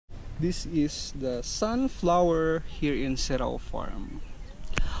This is the sunflower here in Serao Farm.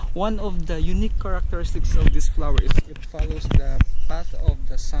 One of the unique characteristics of this flower is it follows the path of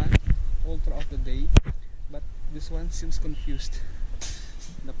the sun all throughout the day. But this one seems confused.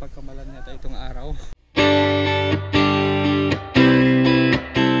 Napagkamalan yata itong araw.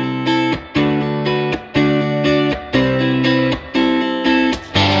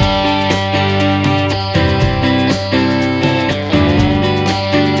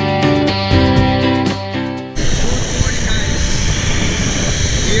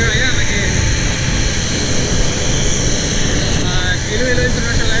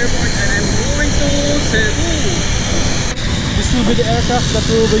 Cebu. This will be the aircraft that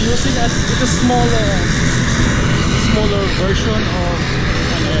we will be using, as it is smaller version of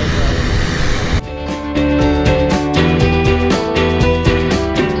an aircraft.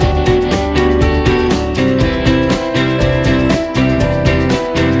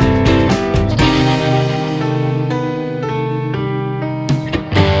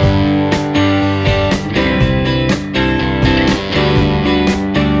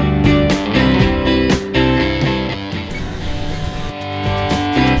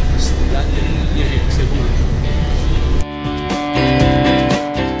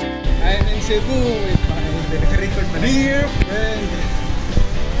 Cebu with my dear friend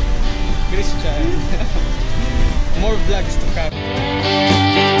Christian. More vlogs to come.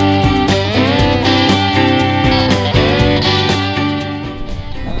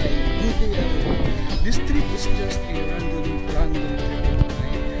 This trip is just a random trip of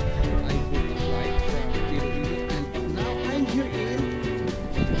mine. I booked a flight from Iloilo and now I'm here in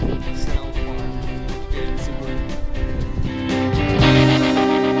Serao Farm here in Cebu.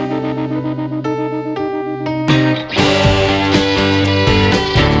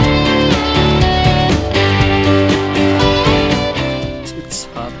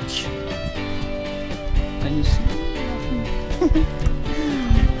 Can you see?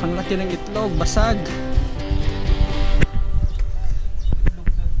 Ang laki ng itlog, basag.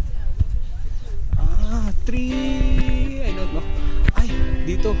 Tree. I don't know. Ay,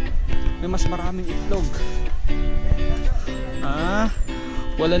 dito may mas maraming itlog.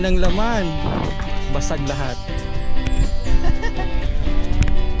 Wala nang laman. Basag lahat.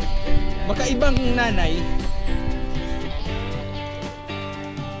 Makaibang nanay.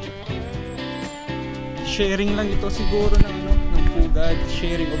 Sharing lang ito siguro ng pugad,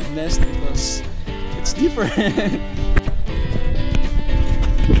 sharing of nest because it's different.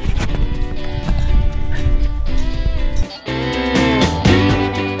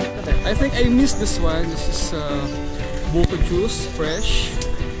 I think I missed this one. This is buko juice, fresh.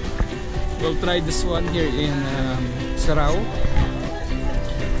 We'll try this one here in Serao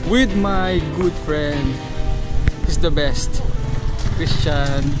with my good friend. He's the best,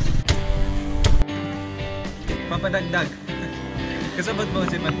 Christian. Pampadagdag. Kasabot mo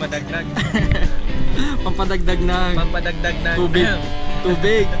si pampadagdag. Pampadagdag ng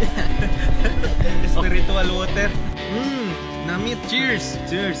tubig. Spiritual water. Namit. Cheers.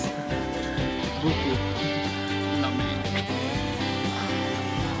 Cheers. Buko. Lamig.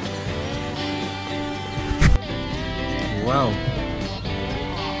 Wow.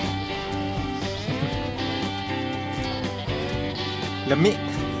 Lami.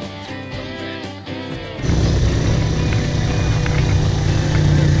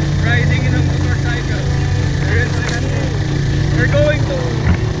 Riding in a motorcycle. We're going to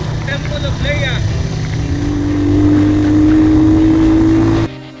Temple of Leia.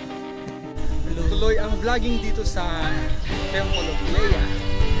 Tuloy ang vlogging dito sa Temple of Leia.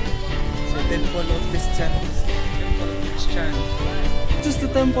 Sa Temple of Christian. Temple of Christian. This is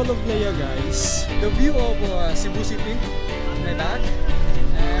the Temple of Leia, guys. The view of Cebu City, my back,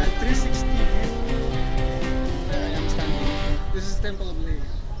 and 360 view where I am standing. This is Temple of Leia.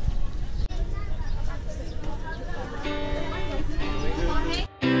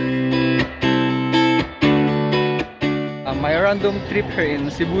 My random trip here in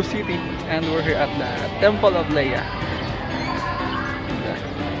Cebu City, and we're here at the Temple of Leia.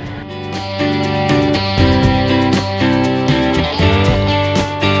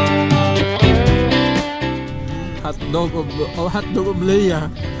 Hotdog of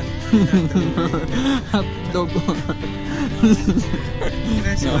Leia. Hotdog.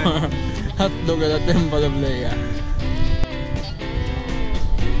 Hotdog at the Temple of Leia.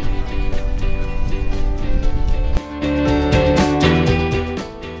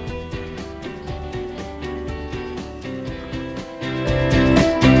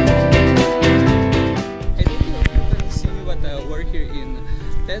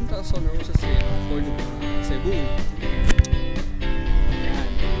 Cebu. Ayan.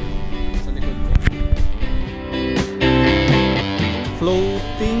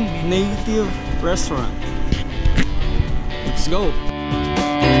 native restaurant. Let's go.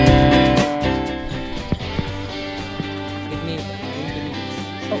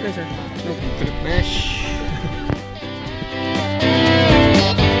 Okay, sir. Mesh.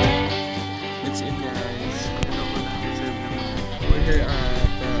 That's it, guys. We're here at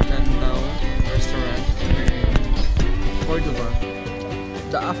Landau restaurant in Cordova.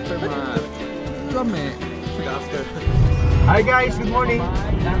 The aftermath. Lame. The after. Hi guys, good morning.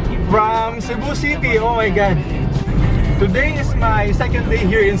 From Cebu City. Oh my god. Today is my second day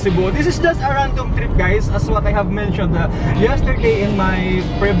here in Cebu. This is just a random trip, guys, as what I have mentioned yesterday in my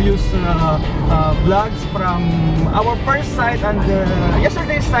previous vlogs from our first site and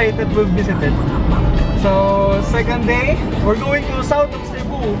yesterday's site that we visited. So, second day, we're going to south of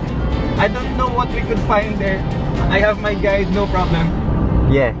Cebu. I don't know what we could find there. I have my guide, no problem.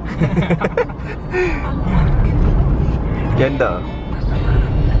 Yeah. Ganda.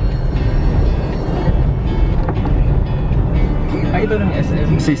 Ito ng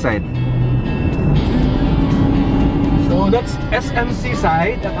SM. Seaside. So that's SMC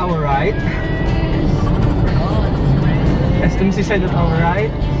side at our right. SMC side at our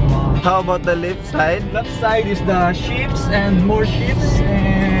right. How about the left side? Left side is the ships and more ships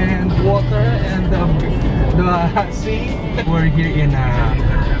and water and the sea. We're here in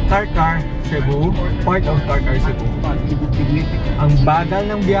Karkar, Cebu. Part of Karkar, Cebu. Ang bagal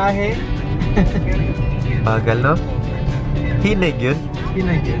ng biyahe. Bagal, no? Hinay yun.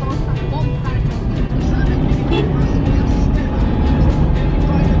 Hinay yun.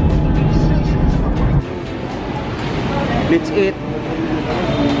 Let's eat.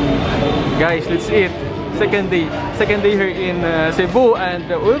 Guys, let's eat. Second day here in Cebu, and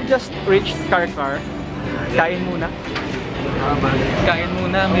we've just reached Karkar. Kain muna.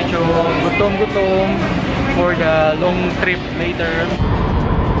 Medyo gutom for the long trip later.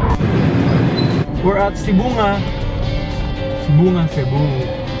 We're at Cebu nga. Cebu.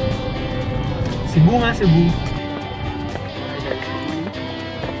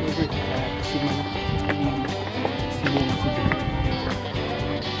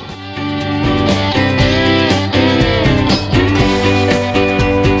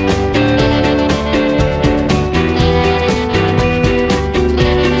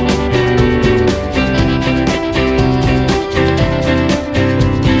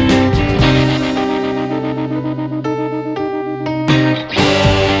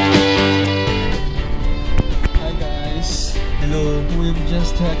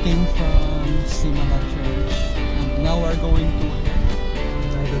 Came from Simala Church, and now we're going to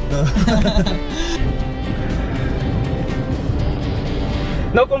I don't know.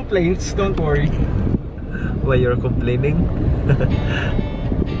 No complaints, don't worry. Why you're complaining?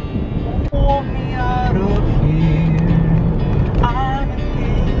 Pull me out of here. I'm in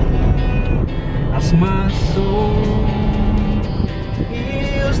pain as my soul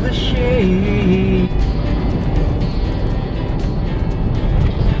feels the shame.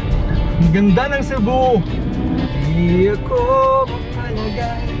 Ang ganda ng Cebu. Di ako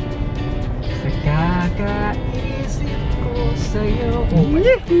mapalagay sa kakaisip ko sa'yo. Oh my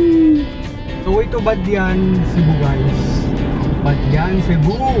God. So ito Badyan, Cebu guys. Badyan,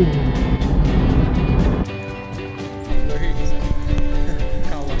 Cebu.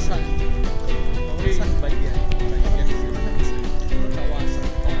 Kawasan. Badyan.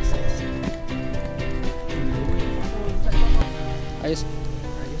 Ayos.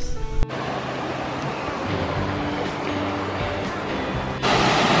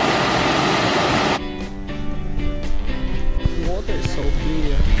 Water is so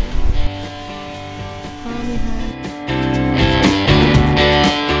clear.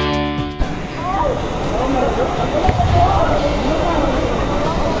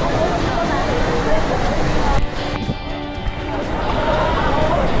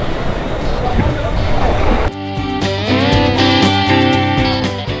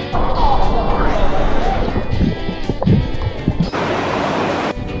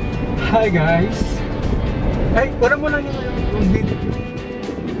 Hi guys. Ay, wala mo lang yung video.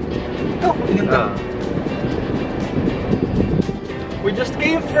 Oh, ganda. We just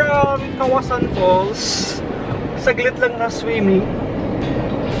came from Kawasan Falls. Saglit lang na swimming.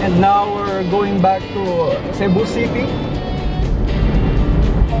 And now we're going back to Cebu City.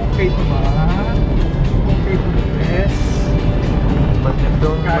 Okay to ba? Okay to the best.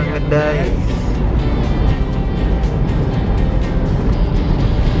 Magandang maganday.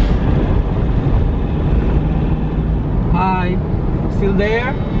 Hi. Still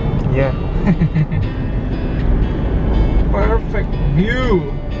there? Yeah. Perfect view.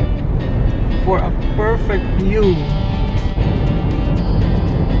 For a perfect view.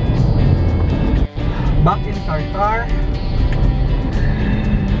 back in Tartar.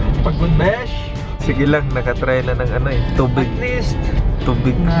 Pagod besh. Sige lang, nakatry na ng ano eh, tubig. At least,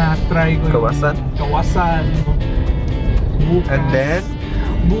 Tubig. na-try ko yung Kawasan. Kawasan. Bukas, And then,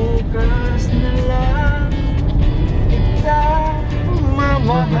 bukas na lang kita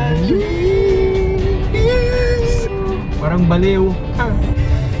mamahalin. Parang baliw.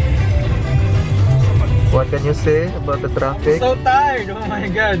 what can you say about the traffic? So tired, oh my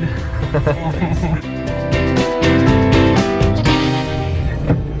god.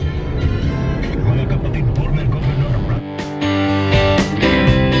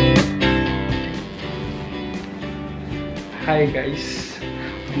 Hi guys,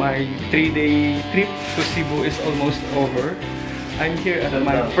 my 3-day trip to Cebu is almost over. I'm here at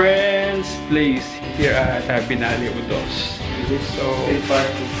my friend's place here at Binali Udos. So,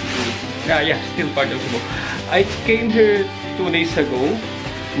 yeah, still part of Cebu. I came here 2 days ago.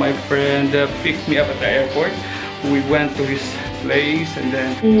 My friend picked me up at the airport. We went to his place and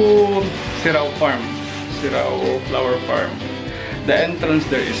then to Sirao Farm, Sirao Flower Farm. The entrance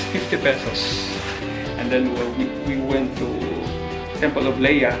there is 50 pesos. And then we went to Temple of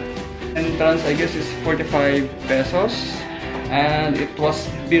Leia. Entrance, I guess, is 45 pesos. And it was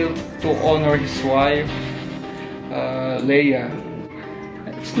built to honor his wife, Leia.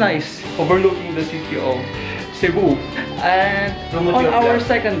 It's nice, overlooking the city of Cebu. And on our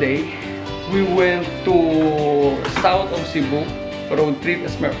second day, we went to south of Cebu. Road trip.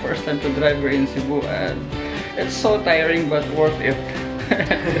 It's my first time to drive here in Cebu. And it's so tiring but worth it.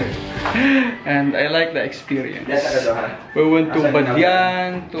 And I like the experience. We went to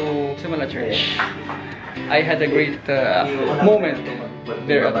Badian, to Simala Church. I had a great moment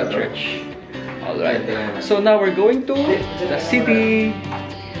there at the church. Alright, so now we're going to the city,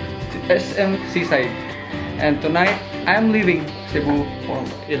 SM Seaside. And tonight, I'm leaving Cebu for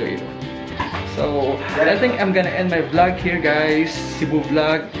Iloilo. So, I think I'm gonna end my vlog here, guys. Cebu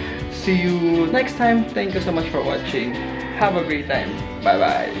vlog. See you next time. Thank you so much for watching. Have a great time.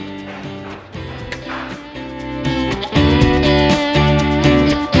 Bye-bye.